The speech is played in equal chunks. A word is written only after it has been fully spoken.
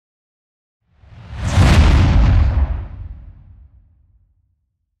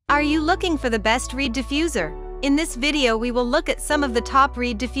Are you looking for the best reed diffuser? In this video we will look at some of the top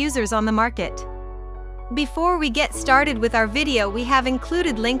reed diffusers on the market. Before we get started with our video, we have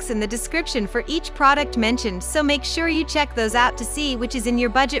included links in the description for each product mentioned, so make sure you check those out to see which is in your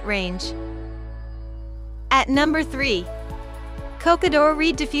budget range. At number 3. Cocodor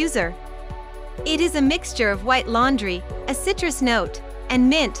Reed Diffuser. It is a mixture of white laundry, a citrus note, and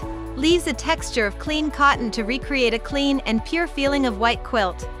mint, leaves a texture of clean cotton to recreate a clean and pure feeling of white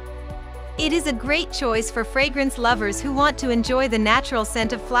quilt. It is a great choice for fragrance lovers who want to enjoy the natural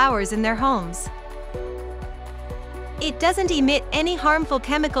scent of flowers in their homes. It doesn't emit any harmful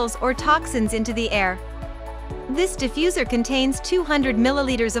chemicals or toxins into the air. This diffuser contains 200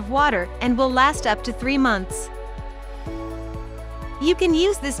 milliliters of water and will last up to 3 months. You can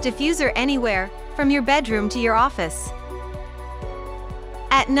use this diffuser anywhere, from your bedroom to your office.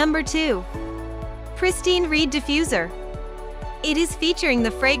 At number 2. PRISTINE Reed Diffuser. It is featuring the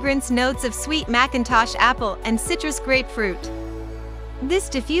fragrance notes of sweet Macintosh apple and citrus grapefruit. This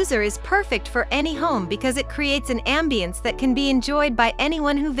diffuser is perfect for any home because it creates an ambience that can be enjoyed by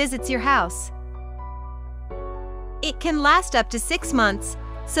anyone who visits your house. It can last up to 6 months,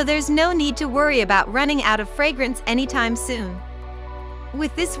 so there's no need to worry about running out of fragrance anytime soon.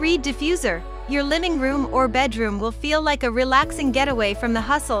 With this reed diffuser, your living room or bedroom will feel like a relaxing getaway from the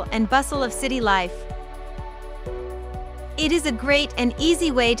hustle and bustle of city life. It is a great and easy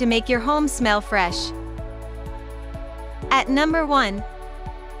way to make your home smell fresh. At number 1.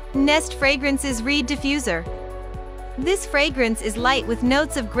 Nest Fragrances Reed Diffuser. This fragrance is light with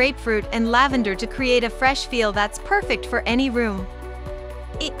notes of grapefruit and lavender to create a fresh feel that's perfect for any room.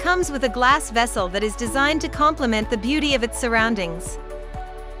 It comes with a glass vessel that is designed to complement the beauty of its surroundings.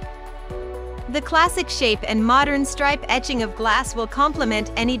 The classic shape and modern stripe etching of glass will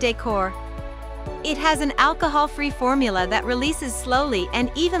complement any decor. It has an alcohol-free formula that releases slowly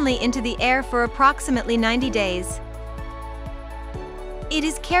and evenly into the air for approximately 90 days. It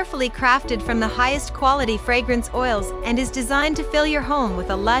is carefully crafted from the highest quality fragrance oils and is designed to fill your home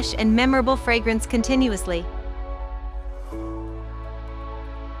with a lush and memorable fragrance continuously.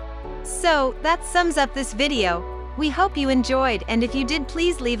 So, that sums up this video. We hope you enjoyed, and if you did,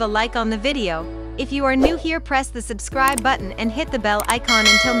 please leave a like on the video. If you are new here, press the subscribe button and hit the bell icon.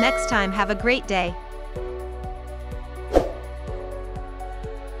 Until next time, have a great day.